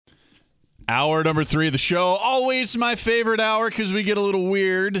Hour number 3 of the show. Always my favorite hour because we get a little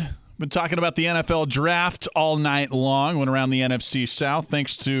weird. Been talking about the NFL draft all night long. Went around the NFC South.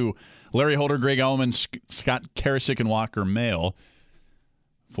 Thanks to Larry Holder, Greg Ellman, Scott Karasik, and Walker Mail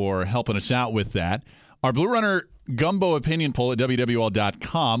for helping us out with that. Our Blue Runner Gumbo opinion poll at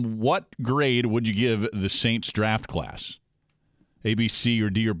WWL.com. What grade would you give the Saints draft class? A, B, C, or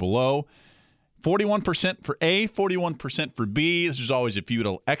D, or below? 41% for A, 41% for B. This is always a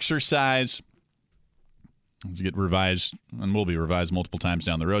futile exercise. Let's get revised, and will be revised multiple times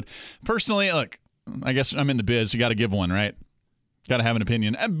down the road. Personally, look, I guess I'm in the biz. You got to give one, right? Got to have an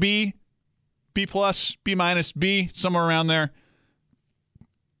opinion. B, B plus, B minus, B, somewhere around there.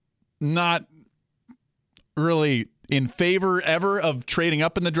 Not really in favor ever of trading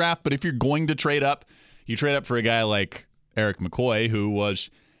up in the draft, but if you're going to trade up, you trade up for a guy like Eric McCoy, who was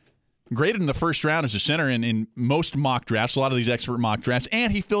graded in the first round as a center in most mock drafts, a lot of these expert mock drafts,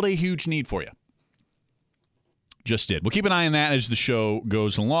 and he filled a huge need for you. Just did. We'll keep an eye on that as the show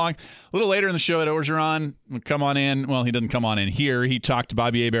goes along. A little later in the show, Ed Orgeron will come on in. Well, he doesn't come on in here. He talked to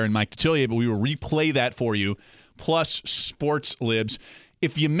Bobby Hebert and Mike Detillier, but we will replay that for you, plus Sports Libs.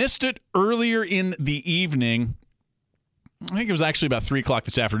 If you missed it earlier in the evening, I think it was actually about 3 o'clock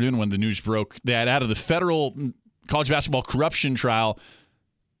this afternoon when the news broke that out of the federal college basketball corruption trial,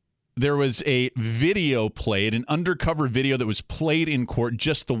 there was a video played, an undercover video that was played in court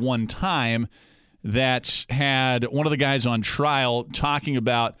just the one time that had one of the guys on trial talking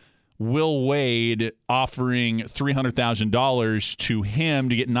about Will Wade offering $300,000 to him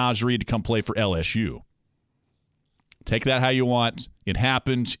to get Naz Reid to come play for LSU. Take that how you want. It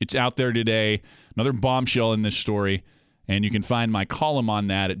happened. It's out there today. Another bombshell in this story, and you can find my column on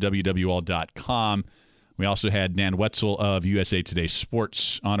that at WWL.com. We also had Dan Wetzel of USA Today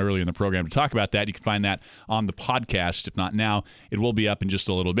Sports on earlier in the program to talk about that. You can find that on the podcast. If not now, it will be up in just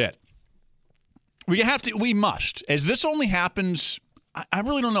a little bit. We must. As this only happens, I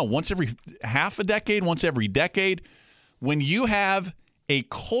really don't know, once every half a decade, once every decade, when you have a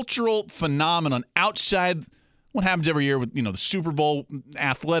cultural phenomenon outside what happens every year with, the Super Bowl,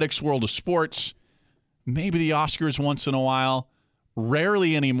 athletics, world of sports, maybe the Oscars once in a while,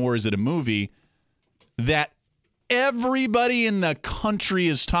 rarely anymore is it a movie that everybody in the country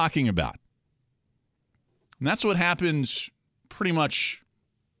is talking about. And that's what happens pretty much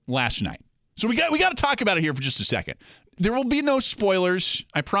last night. So we got to talk about it here for just a second. There will be no spoilers.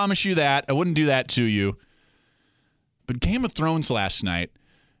 I promise you that. I wouldn't do that to you. But Game of Thrones last night,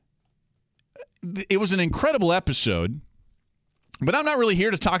 it was an incredible episode. But I'm not really here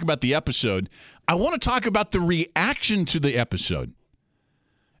to talk about the episode. I want to talk about the reaction to the episode.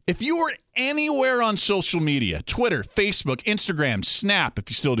 If you were anywhere on social media, Twitter, Facebook, Instagram, Snap, if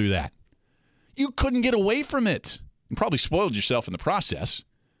you still do that, you couldn't get away from it. You probably spoiled yourself in the process.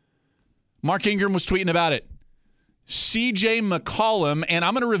 Mark Ingram was tweeting about it. CJ McCollum, and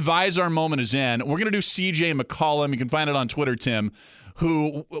I'm going to revise our moment as in. We're going to do CJ McCollum. You can find it on Twitter, Tim,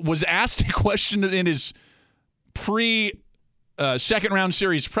 who was asked a question in his second round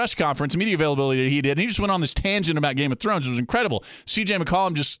series press conference, media availability that he did, and he just went on this tangent about Game of Thrones. It was incredible. CJ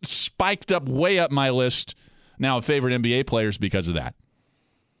McCollum just spiked up way up my list now of favorite NBA players because of that.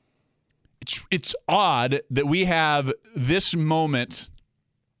 It's odd that we have this moment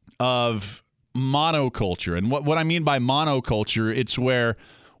of monoculture. And what I mean by monoculture, it's where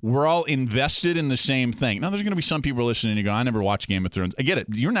we're all invested in the same thing. Now, there's going to be some people listening and go, I never watched Game of Thrones. I get it.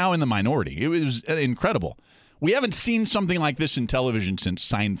 You're now in the minority. It was incredible. We haven't seen something like this in television since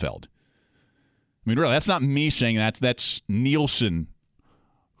Seinfeld. I mean, really, that's not me saying that. That's Nielsen,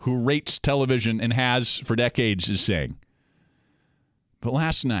 who rates television and has for decades, is saying. But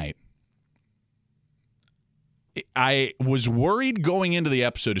last night, I was worried going into the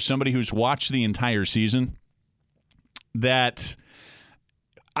episode as somebody who's watched the entire season that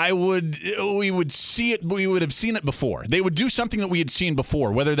we would see it. We would have seen it before. They would do something that we had seen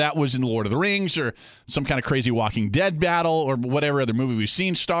before, whether that was in Lord of the Rings or some kind of crazy Walking Dead battle or whatever other movie we've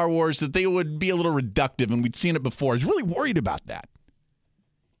seen, Star Wars, that they would be a little reductive, and we'd seen it before. I was really worried about that.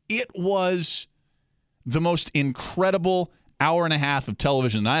 It was the most incredible hour and a half of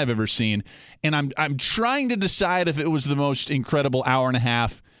television that I have ever seen, and I'm trying to decide if it was the most incredible hour and a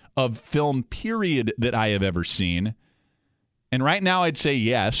half of film period that I have ever seen. And right now I'd say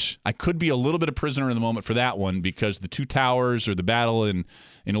yes. I could be a little bit of prisoner in the moment for that one because the Two Towers or the battle in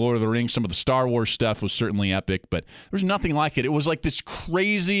Lord of the Rings, some of the Star Wars stuff was certainly epic, but there's nothing like it. It was like this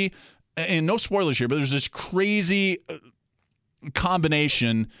crazy, and no spoilers here, but there's this crazy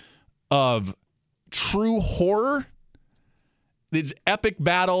combination of true horror, this epic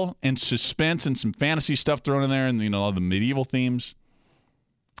battle and suspense and some fantasy stuff thrown in there, and all the medieval themes.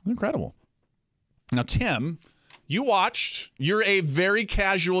 Incredible. Now, Tim, you watched. You're a very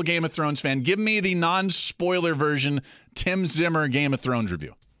casual Game of Thrones fan. Give me the non-spoiler version Tim Zimmer Game of Thrones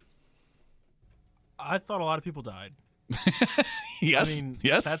review. I thought a lot of people died. Yes, I mean,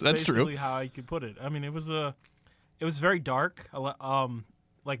 yes, that's true. basically how I could put it. I mean, it was very dark,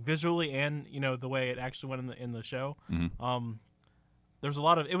 like visually and the way it actually went in the show. Mm-hmm. There's a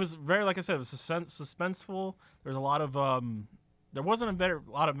lot of, it was very, like I said, it was suspenseful. There's a lot of there wasn't a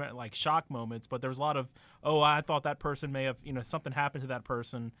lot of like shock moments, but there was a lot of, I thought that person may have, something happened to that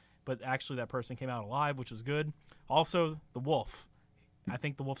person, but actually that person came out alive, which was good. Also, the wolf. I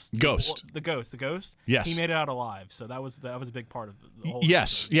think the wolf's ghost. The ghost. Yes, he made it out alive. So that was a big part of the whole.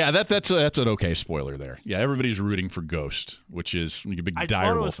 Yes, episode. Yeah, that's an okay spoiler there. Yeah, everybody's rooting for Ghost, which is a big dire wolf in the show. I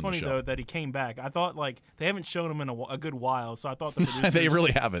thought it was funny though that he came back. I thought like they haven't shown him in a good while, so I thought the producers they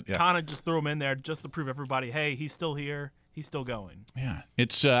really haven't. Yeah. Kind of just threw him in there just to prove everybody, hey, he's still here, he's still going. Yeah,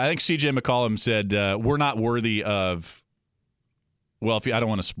 it's. I think C.J. McCollum said we're not worthy of. Well, I don't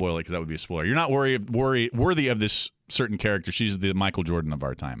want to spoil it because that would be a spoiler. You're not worthy of this certain character. She's the Michael Jordan of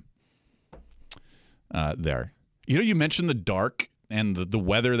our time. There. You mentioned the dark and the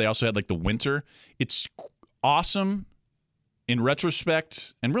weather. They also had like the winter. It's awesome in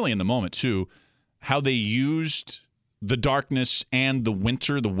retrospect and really in the moment too, how they used the darkness and the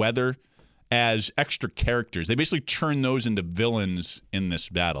winter, the weather, as extra characters. They basically turned those into villains in this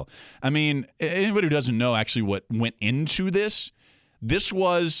battle. I mean, anybody who doesn't know actually what went into this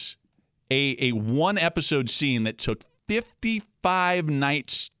was a one-episode scene that took 55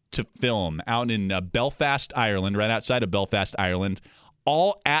 nights to film out in Belfast, Ireland, right outside of Belfast, Ireland,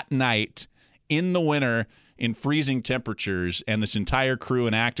 all at night in the winter in freezing temperatures, and this entire crew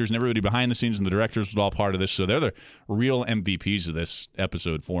and actors and everybody behind the scenes and the directors was all part of this, so they're the real MVPs of this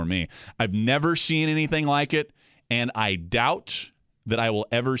episode for me. I've never seen anything like it, and I doubt that I will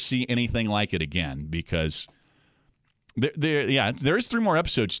ever see anything like it again because... There is 3 more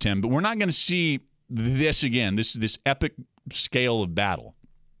episodes, Tim, but we're not going to see this again. This epic scale of battle.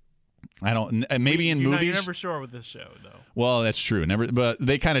 I don't. Maybe in movies. You're never sure with this show, though. Well, that's true. Never, but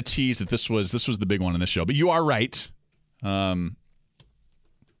they kind of tease that this was the big one in this show. But you are right. You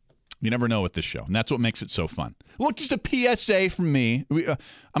never know with this show, and that's what makes it so fun. Look, just a PSA from me.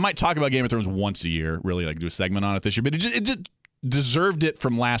 I might talk about Game of Thrones once a year, really, like do a segment on it this year, but it just deserved it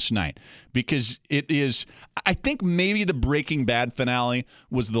from last night because it is, I think maybe the Breaking Bad finale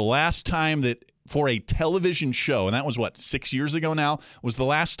was the last time that for a television show, and that was 6 years ago now, was the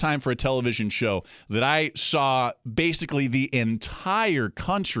last time for a television show that I saw basically the entire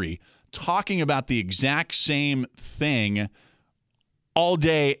country talking about the exact same thing all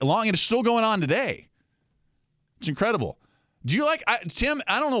day long, and it's still going on today. It's incredible. Do you like, Tim,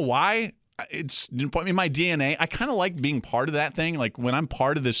 I don't know why, it's in my DNA. I kind of like being part of that thing. Like when I'm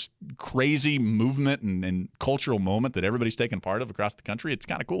part of this crazy movement and cultural moment that everybody's taking part of across the country, it's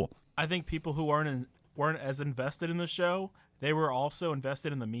kind of cool. I think people who weren't as invested in the show, they were also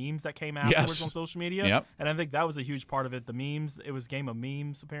invested in the memes that came afterwards on social media. Yep. And I think that was a huge part of it. The memes, it was game of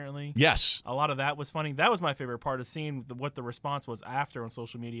memes, apparently. Yes. A lot of that was funny. That was my favorite part of seeing what the response was after on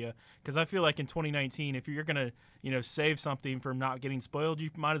social media. Because I feel like in 2019, if you're going to, save something from not getting spoiled, you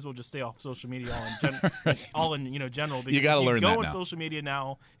might as well just stay off social media all in general. Because you got to learn that now. If you go on social media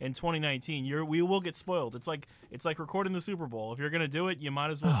now in 2019, we will get spoiled. It's like recording the Super Bowl. If you're going to do it, you might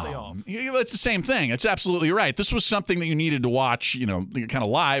as well stay off. It's the same thing. It's absolutely right. This was something that you needed to watch, kind of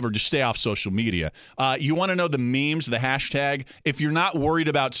live or just stay off social media. You want to know the memes, the hashtag? If you're not worried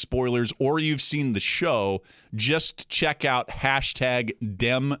about spoilers or you've seen the show, just check out hashtag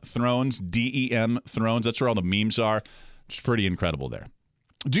DemThrones, DEM Thrones. That's where all the memes are. It's pretty incredible there.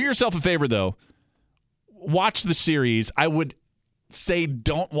 Do yourself a favor, though. Watch the series. I would say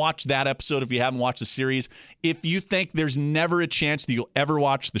don't watch that episode if you haven't watched the series. If you think there's never a chance that you'll ever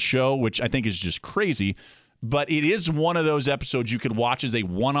watch the show, which I think is just crazy, but it is one of those episodes you could watch as a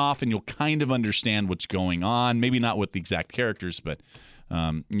one-off and you'll kind of understand what's going on. Maybe not with the exact characters, but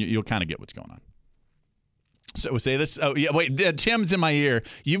you'll kind of get what's going on. So we say this. Oh, yeah. Wait, Tim's in my ear.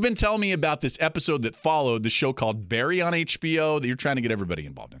 You've been telling me about this episode that followed the show called Barry on HBO that you're trying to get everybody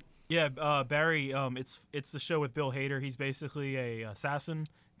involved in. Yeah, Barry. It's the show with Bill Hader. He's basically a assassin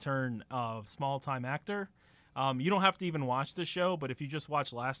turned small-time actor. You don't have to even watch the show, but if you just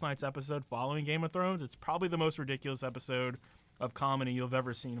watch last night's episode following Game of Thrones, it's probably the most ridiculous episode of comedy you've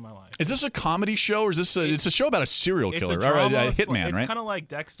ever seen in my life. Is this a comedy show, or is this it's a show about a serial killer, or a hitman, right? It's kind of like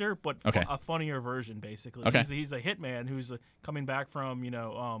Dexter, but a funnier version, basically. Okay. He's a hitman who's coming back from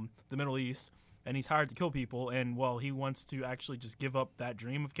the Middle East, and he's hired to kill people, and he wants to actually just give up that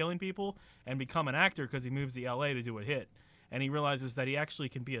dream of killing people and become an actor because he moves to LA to do a hit. and he realizes that he actually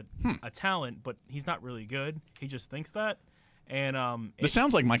can be a talent, but he's not really good. He just thinks that. And this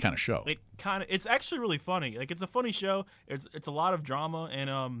sounds like my kind of show. It's actually really funny. Like, it's a funny show. It's a lot of drama,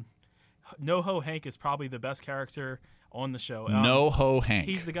 and NoHo Hank is probably the best character on the show. NoHo Hank.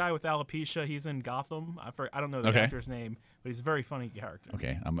 He's the guy with alopecia. He's in Gotham. I don't know the actor's name, but he's a very funny character.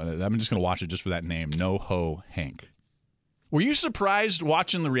 Okay, I'm just gonna watch it just for that name, NoHo Hank. Were you surprised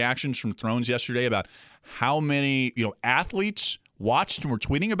watching the reactions from Thones yesterday about how many athletes watched and were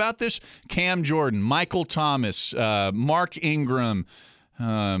tweeting about this? Cam Jordan, Michael Thomas, Mark Ingram,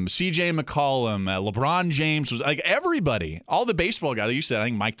 C.J. McCollum, LeBron James, was like everybody, all the baseball guys. You said, I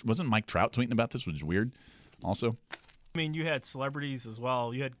think wasn't Mike Trout tweeting about this, which is weird. Also, I mean, you had celebrities as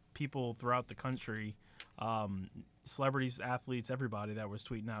well. You had people throughout the country, celebrities, athletes, everybody that was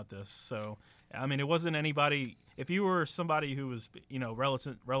tweeting out this. So, I mean, it wasn't anybody. If you were somebody who was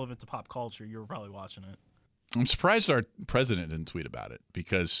relevant to pop culture, you were probably watching it. I'm surprised our president didn't tweet about it,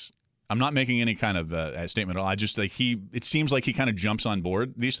 because I'm not making any kind of statement at all. I just it seems like he kind of jumps on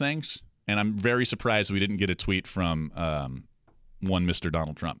board these things, and I'm very surprised we didn't get a tweet from one Mr.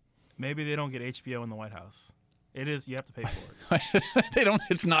 Donald Trump. Maybe they don't get HBO in the White House. It is, you have to pay for it. They don't.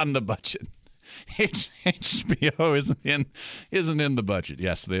 It's not in the budget. HBO isn't in the budget.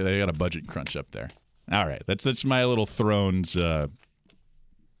 Yes, they got a budget crunch up there. All right, that's my little Thrones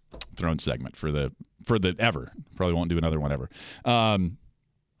segment for the ever. Probably won't do another one ever.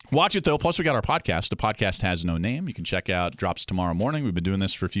 Watch it, though. Plus, we got our podcast. The podcast has no name. You can check out. Drops tomorrow morning. We've been doing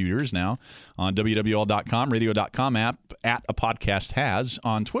this for a few years now on WWL.com, radio.com app, at a podcast has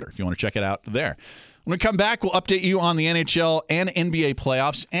on Twitter, if you want to check it out there. When we come back, we'll update you on the NHL and NBA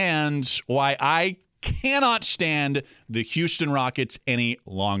playoffs and why I cannot stand the Houston Rockets any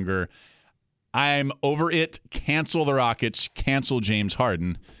longer. I'm over it. Cancel the Rockets. Cancel James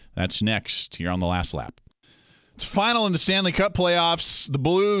Harden. That's next here on The Last Lap. It's final in the Stanley Cup playoffs. The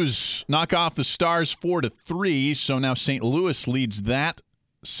Blues knock off the Stars 4-3, so now St. Louis leads that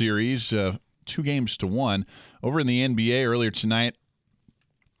series 2-1. Over in the NBA earlier tonight,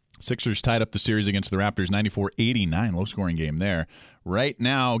 Sixers tied up the series against the Raptors 94-89, low-scoring game there. Right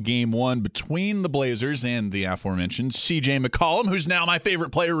now, game one between the Blazers and the aforementioned C.J. McCollum, who's now my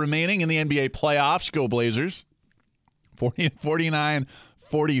favorite player remaining in the NBA playoffs. Go Blazers.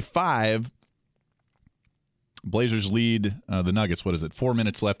 49-45. Blazers lead the Nuggets. What is it? 4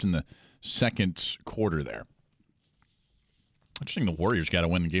 minutes left in the second quarter there. Interesting the Warriors got to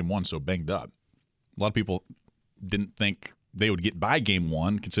win game one so banged up. A lot of people didn't think they would get by game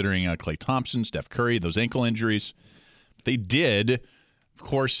one, considering Klay Thompson, Steph Curry, those ankle injuries. But they did. Of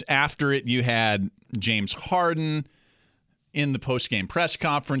course, after it, you had James Harden in the post-game press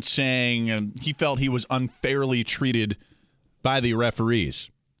conference saying he felt he was unfairly treated by the referees.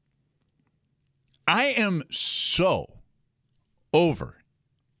 I am so over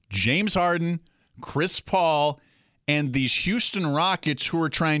James Harden, Chris Paul, and these Houston Rockets who are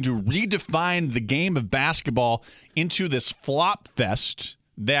trying to redefine the game of basketball into this flop fest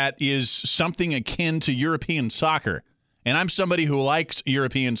that is something akin to European soccer. And I'm somebody who likes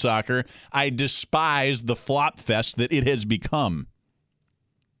European soccer. I despise the flop fest that it has become.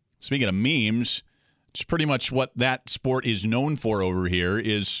 Speaking of memes, it's pretty much what that sport is known for over here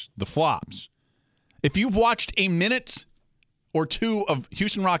is the flops. If you've watched a minute or two of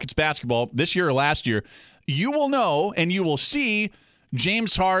Houston Rockets basketball this year or last year, you will know and you will see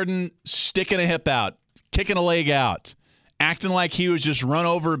James Harden sticking a hip out, kicking a leg out, acting like he was just run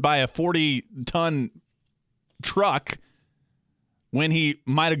over by a 40-ton truck when he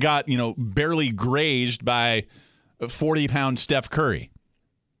might have got, barely grazed by a 40-pound Steph Curry.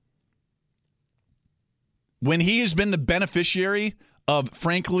 When he has been the beneficiary of,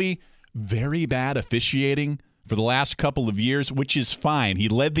 frankly, very bad officiating for the last couple of years, which is fine. He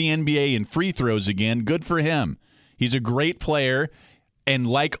led the NBA in free throws again. Good for him. He's a great player, and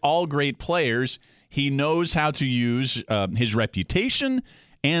like all great players, he knows how to use his reputation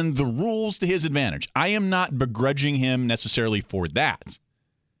and the rules to his advantage. I am not begrudging him necessarily for that.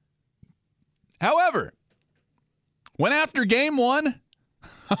 However, when after game one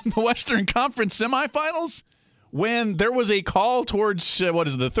of the Western Conference semifinals, when there was a call towards,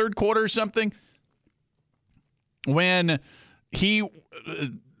 the third quarter or something, when he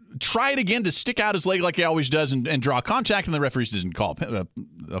tried again to stick out his leg like he always does and draw contact, and the referees didn't call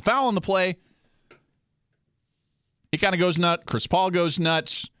a foul on the play, he kind of goes nuts. Chris Paul goes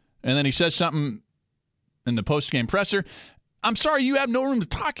nuts, and then he says something in the post-game presser. I'm sorry, you have no room to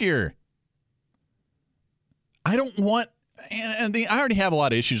talk here. I don't want, and I already have a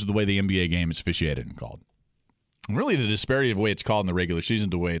lot of issues with the way the NBA game is officiated and called. Really, the disparity of the way it's called in the regular season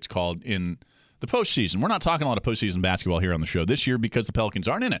to the way it's called in the postseason. We're not talking a lot of postseason basketball here on the show this year because the Pelicans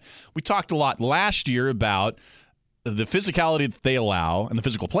aren't in it. We talked a lot last year about the physicality that they allow and the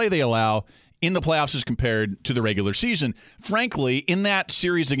physical play they allow in the playoffs as compared to the regular season. Frankly, in that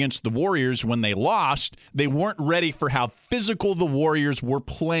series against the Warriors, when they lost, they weren't ready for how physical the Warriors were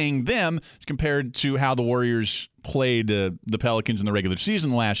playing them as compared to how the Warriors played the Pelicans in the regular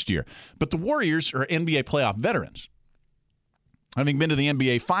season last year. But the Warriors are NBA playoff veterans, having been to the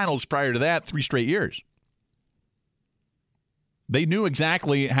NBA Finals prior to that 3 straight years. They knew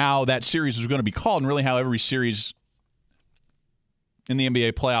exactly how that series was going to be called and really how every series in the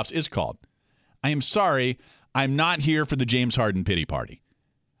NBA playoffs is called. I am sorry, I'm not here for the James Harden pity party.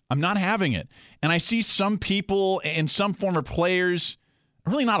 I'm not having it. And I see some people and some former players,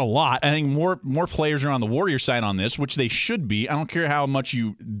 really not a lot. I think more players are on the Warriors side on this, which they should be. I don't care how much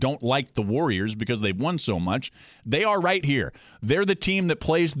you don't like the Warriors because they've won so much. They are right here. They're the team that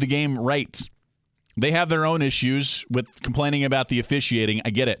plays the game right. They have their own issues with complaining about the officiating.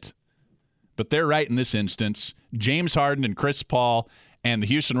 I get it. But they're right in this instance. James Harden and Chris Paul and the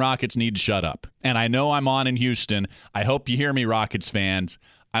Houston Rockets need to shut up. And I know I'm on in Houston. I hope you hear me, Rockets fans.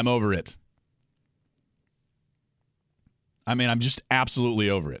 I'm over it. I mean, I'm just absolutely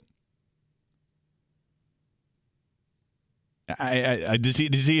over it. Does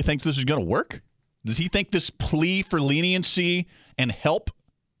he think this is going to work? Does he think this plea for leniency and help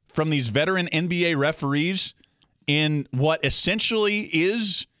from these veteran NBA referees in what essentially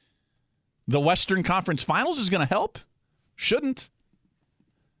is the Western Conference Finals is going to help? Shouldn't.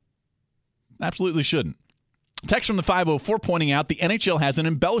 Absolutely shouldn't. Text from the 504 pointing out the NHL has an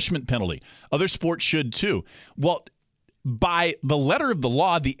embellishment penalty. Other sports should too. Well, by the letter of the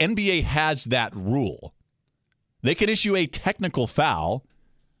law, the NBA has that rule. They can issue a technical foul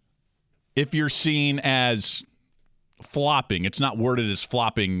if you're seen as flopping. It's not worded as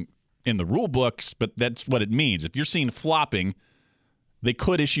flopping in the rule books, but that's what it means. If you're seen flopping, they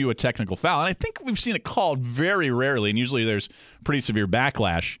could issue a technical foul. And I think we've seen it called very rarely, and usually there's pretty severe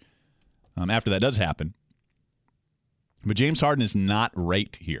backlash after that does happen. But James Harden is not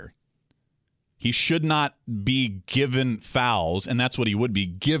right here. He should not be given fouls, and that's what he would be,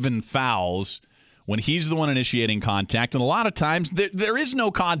 given fouls when he's the one initiating contact. And a lot of times there is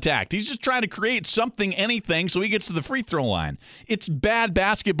no contact. He's just trying to create something, anything, so he gets to the free throw line. It's bad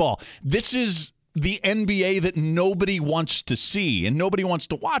basketball. This is the NBA that nobody wants to see and nobody wants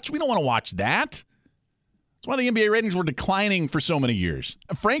to watch. We don't want to watch that. That's why the NBA ratings were declining for so many years.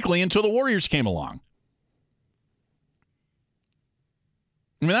 Frankly, until the Warriors came along.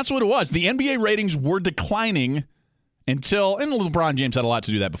 I mean, that's what it was. The NBA ratings were declining until, and LeBron James had a lot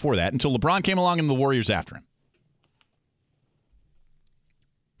to do that before that, until LeBron came along and the Warriors after him.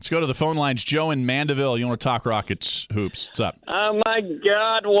 Let's go to the phone lines. Joe in Mandeville, you want to talk Rockets hoops. What's up? Oh, my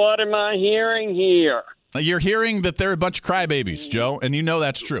God, what am I hearing here? You're hearing that they're a bunch of crybabies, Joe, and you know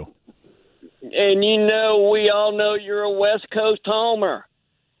that's true. And you know, we all know you're a West Coast homer.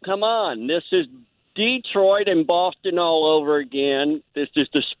 Come on, this is Detroit and Boston all over again. This is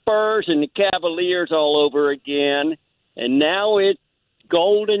the Spurs and the Cavaliers all over again. And now it's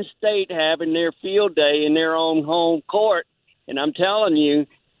Golden State having their field day in their own home court. And I'm telling you,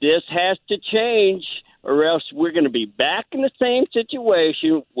 this has to change or else we're going to be back in the same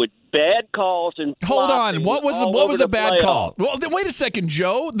situation with bad calls and hold on. What was a bad call? Well, then wait a second,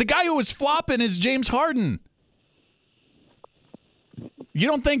 Joe. The guy who was flopping is James Harden. You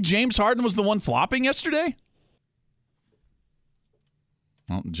don't think James Harden was the one flopping yesterday?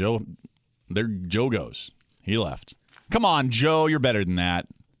 Well, Joe goes. He left. Come on, Joe. You're better than that.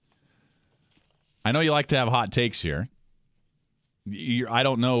 I know you like to have hot takes here. I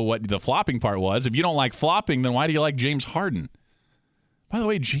don't know what the flopping part was. If you don't like flopping, then why do you like James Harden? By the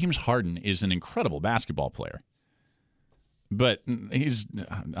way, James Harden is an incredible basketball player. But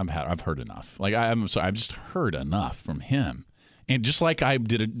I've heard enough. Like, I'm sorry, I've just heard enough from him. And just like I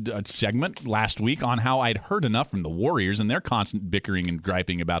did a segment last week on how I'd heard enough from the Warriors and their constant bickering and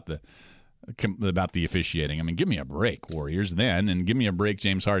griping about the officiating. I mean, give me a break, Warriors, then, and give me a break,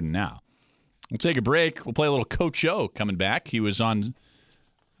 James Harden, now. We'll take a break. We'll play a little Coach O coming back. He was on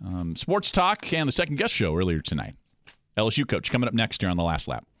Sports Talk and the Second Guest Show earlier tonight. LSU coach coming up next here on The Last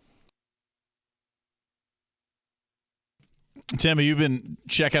Lap. Tim, have you been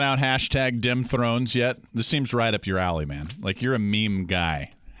checking out hashtag Dem Thrones yet? This seems right up your alley, man. Like, you're a meme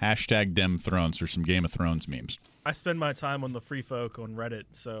guy. Hashtag Dem Thrones for some Game of Thrones memes. I spend my time on the Free Folk on Reddit,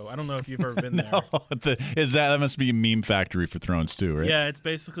 so I don't know if you've ever been there. That must be a meme factory for Thrones too, right? Yeah, it's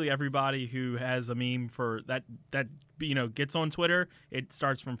basically everybody who has a meme for that gets on Twitter. It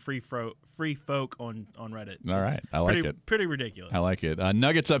starts from Free Folk on Reddit. All right, I like it. Pretty ridiculous. I like it.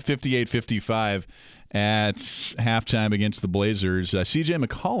 Nuggets up 58-55 at halftime against the Blazers. CJ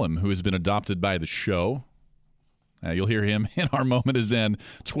McCollum, who has been adopted by the show. You'll hear him in our moment is in.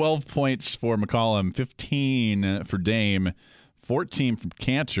 12 points for McCollum, 15 for Dame, 14 from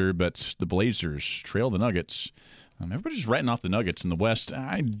Cantor, but the Blazers trail the Nuggets. Everybody's writing off the Nuggets in the West.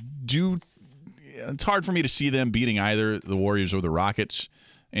 It's hard for me to see them beating either the Warriors or the Rockets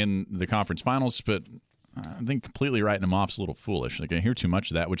in the conference finals, but I think completely writing them off is a little foolish. Like, I hear too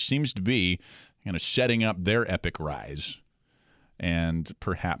much of that, which seems to be kind of setting up their epic rise and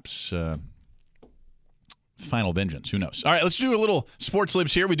perhaps final vengeance. Who knows? All right, let's do a little sports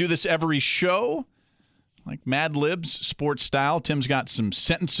libs here. We do this every show, like Mad Libs, sports style. Tim's got some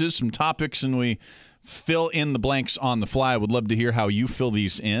sentences, some topics, and we fill in the blanks on the fly. I would love to hear how you fill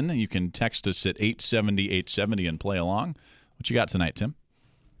these in. You can text us at 870-870 and play along. What you got tonight, Tim?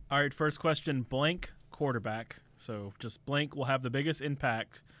 All right, first question, blank quarterback. So just blank will have the biggest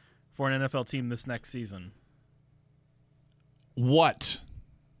impact for an NFL team this next season. What?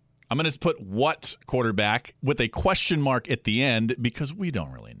 I'm going to put what quarterback with a question mark at the end because we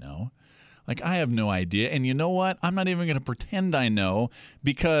don't really know. Like, I have no idea. And you know what? I'm not even going to pretend I know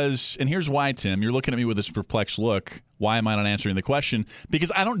because, and here's why, Tim. You're looking at me with this perplexed look. Why am I not answering the question?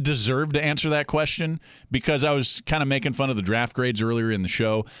 Because I don't deserve to answer that question because I was kind of making fun of the draft grades earlier in the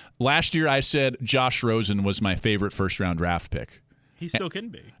show. Last year, I said Josh Rosen was my favorite first-round draft pick. He still can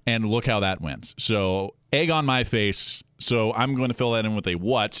be. And look how that went. So, egg on my face. So I'm going to fill that in with a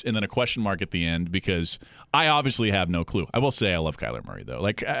what and then a question mark at the end because I obviously have no clue. I will say I love Kyler Murray, though.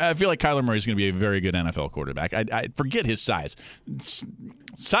 Like, I feel like Kyler Murray is going to be a very good NFL quarterback. I forget his size.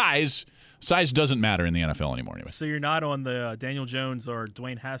 Size doesn't matter in the NFL anymore anyway. So you're not on the Daniel Jones or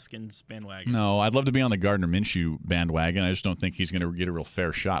Dwayne Haskins bandwagon? No, I'd love to be on the Gardner Minshew bandwagon. I just don't think he's going to get a real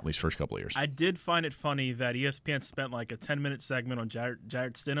fair shot, at least first couple of years. I did find it funny that ESPN spent like a 10-minute segment on Jarrett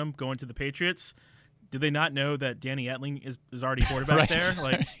Stidham going to the Patriots. Did they not know that Danny Etling is already quarterback right. there?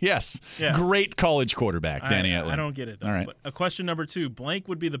 Like, yes. Yeah. Great college quarterback, Danny Etling. I don't get it, though. All right. But question number 2, blank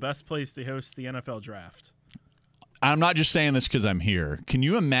would be the best place to host the NFL draft. I'm not just saying this because I'm here. Can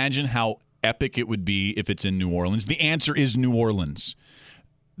you imagine how epic it would be if it's in New Orleans? The answer is New Orleans.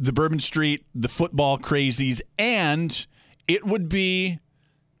 The Bourbon Street, the football crazies, and it would be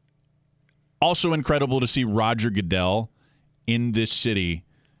also incredible to see Roger Goodell in this city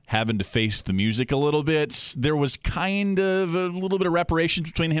having to face the music a little bit. There was kind of a little bit of reparations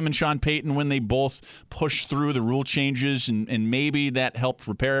between him and Sean Payton when they both pushed through the rule changes, and maybe that helped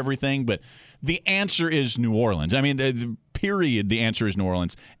repair everything. But the answer is New Orleans. I mean, the answer is New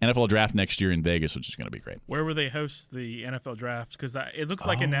Orleans. NFL draft next year in Vegas, which is going to be great. Where will they host the NFL draft? Because it looks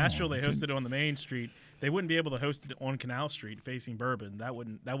like in Nashville they hosted it on the main street. They wouldn't be able to host it on Canal Street facing Bourbon. That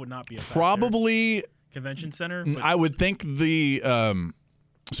would not be a factor. Probably Convention Center. I would think the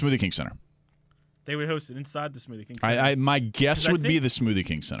Smoothie King Center. They would host it inside the Smoothie King Center. My guess would be the Smoothie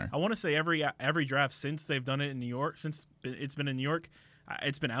King Center. I want to say every draft since they've done it in New York, since it's been in New York,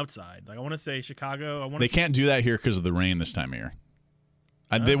 it's been outside. Like, I want to say Chicago. They can't do that here because of the rain this time of year.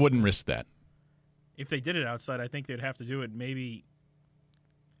 They wouldn't risk that. If they did it outside, I think they'd have to do it maybe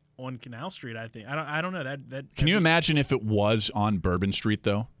on Canal Street. I think. I don't know that. Can you imagine if it was on Bourbon Street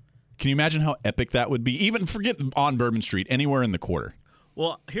though? Can you imagine how epic that would be? Even forget on Bourbon Street, anywhere in the quarter.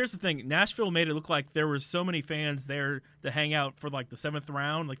 Well, here's the thing. Nashville made it look like there were so many fans there to hang out for like the 7th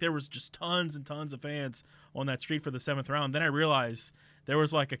round. Like, there was just tons and tons of fans on that street for the 7th round. Then I realized there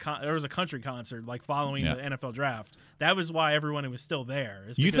was like there was a country concert like following the NFL draft. That was why everyone was still there.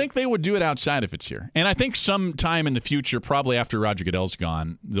 You think they would do it outside if it's here? And I think sometime in the future, probably after Roger Goodell's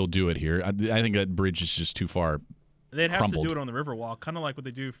gone, they'll do it here. I think that bridge is just too far. They'd have crumbled. to do it on the Riverwalk, kind of like what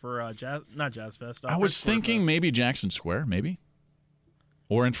they do for not Jazz Fest. I was thinking maybe Jackson Square, maybe.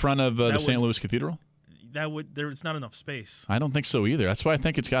 Or in front of the St. Louis Cathedral? There's not enough space. I don't think so either. That's why I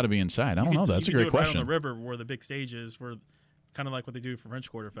think it's got to be inside. I don't know. That's a great question. Right on the river where the big stage is, where kind of like what they do for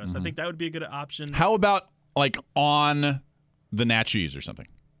French Quarter Fest. I think that would be a good option. How about like on the Natchez or something?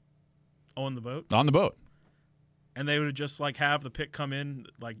 On the boat? On the boat. And they would just like have the pick come in,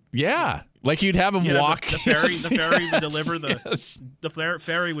 like like you'd have them walk. The ferry would deliver the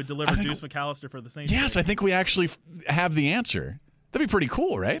ferry would deliver Deuce McAllister for the Saints. Yes, I think we actually have the answer. That'd be pretty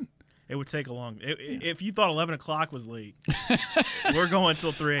cool, right? It would take a long. If you thought 11 o'clock was late, we're going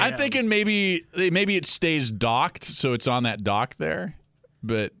till 3 a.m. I'm thinking maybe it stays docked, so it's on that dock there.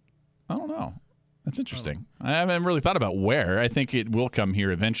 But I don't know. That's interesting. I haven't really thought about where. I think it will come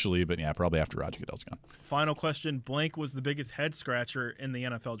here eventually, but yeah, probably after Roger Goodell's gone. Final question. Blank was the biggest head scratcher in the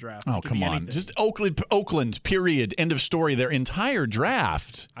NFL draft. Oh, come on. Just Oakland, period. End of story. Their entire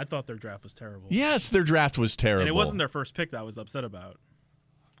draft. I thought their draft was terrible. Yes, their draft was terrible. And it wasn't their first pick that I was upset about.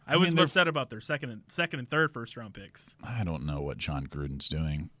 I was upset about their second and third first-round picks. I don't know what John Gruden's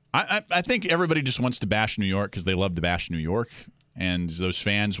doing. I think everybody just wants to bash New York because they love to bash New York, and those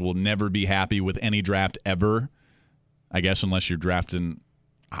fans will never be happy with any draft ever, I guess, unless you're drafting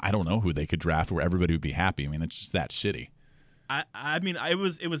 – I don't know who they could draft where everybody would be happy. I mean, it's just that shitty. I mean, it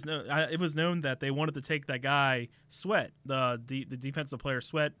was known that they wanted to take that guy Sweat, the defensive player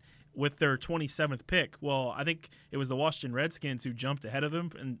Sweat, with their 27th pick. Well, I think it was the Washington Redskins who jumped ahead of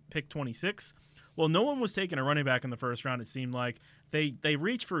them and picked 26. Well, no one was taking a running back in the first round. It seemed like they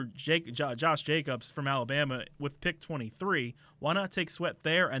reached for Josh Jacobs from Alabama with pick 23. Why not take Sweat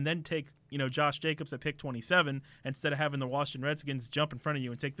there and then take Josh Jacobs at pick 27 instead of having the Washington Redskins jump in front of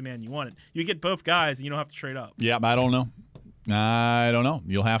you and take the man you wanted? You get both guys and you don't have to trade up. Yeah, I don't know.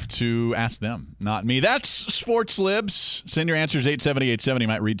 You'll have to ask them, not me. That's Sports Libs. Send your answers 870-870.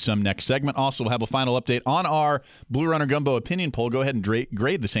 Might read some next segment. Also, we'll have a final update on our Blue Runner Gumbo opinion poll. Go ahead and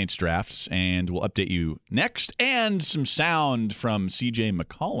grade the Saints drafts, and we'll update you next. And some sound from C.J.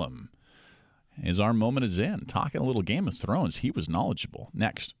 McCollum is our moment of zen. Talking a little Game of Thrones. He was knowledgeable.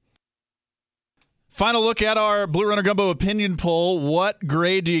 Next. Final look at our Blue Runner Gumbo opinion poll. What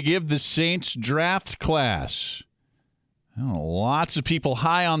grade do you give the Saints draft class? Oh, lots of people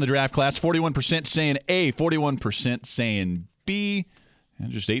high on the draft class. 41% saying A, 41% saying B,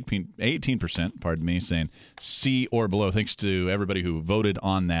 and just 18%, saying C or below. Thanks to everybody who voted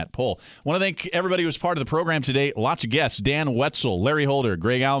on that poll. I want to thank everybody who was part of the program today. Lots of guests. Dan Wetzel, Larry Holder,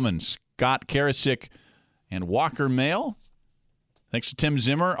 Greg Alman, Scott Karasik, and Walker Mail. Thanks to Tim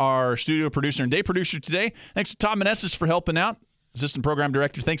Zimmer, our studio producer and day producer today. Thanks to Tom Meneses for helping out. Assistant Program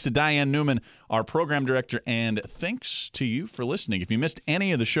Director. Thanks to Diane Newman, our Program Director. And thanks to you for listening. If you missed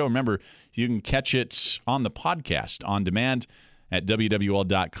any of the show, remember, you can catch it on the podcast on demand at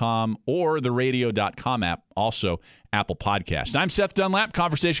WWL.com or the radio.com app, also Apple Podcasts. I'm Seth Dunlap.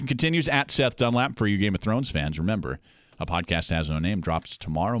 Conversation continues at Seth Dunlap for you Game of Thrones fans. Remember, a podcast has no name. Drops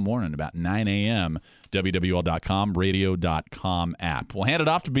tomorrow morning about 9 a.m. WWL.com, radio.com app. We'll hand it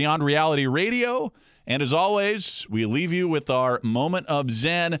off to Beyond Reality Radio. And as always, we leave you with our moment of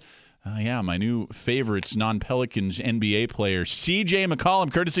zen. My new favorites, non-Pelicans NBA player, C.J.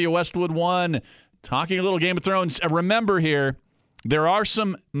 McCollum, courtesy of Westwood One, talking a little Game of Thrones. Remember here, there are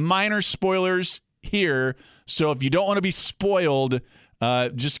some minor spoilers here, so if you don't want to be spoiled,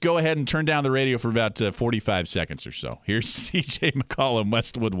 just go ahead and turn down the radio for about 45 seconds or so. Here's C.J. McCollum,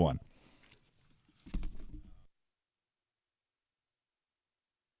 Westwood One.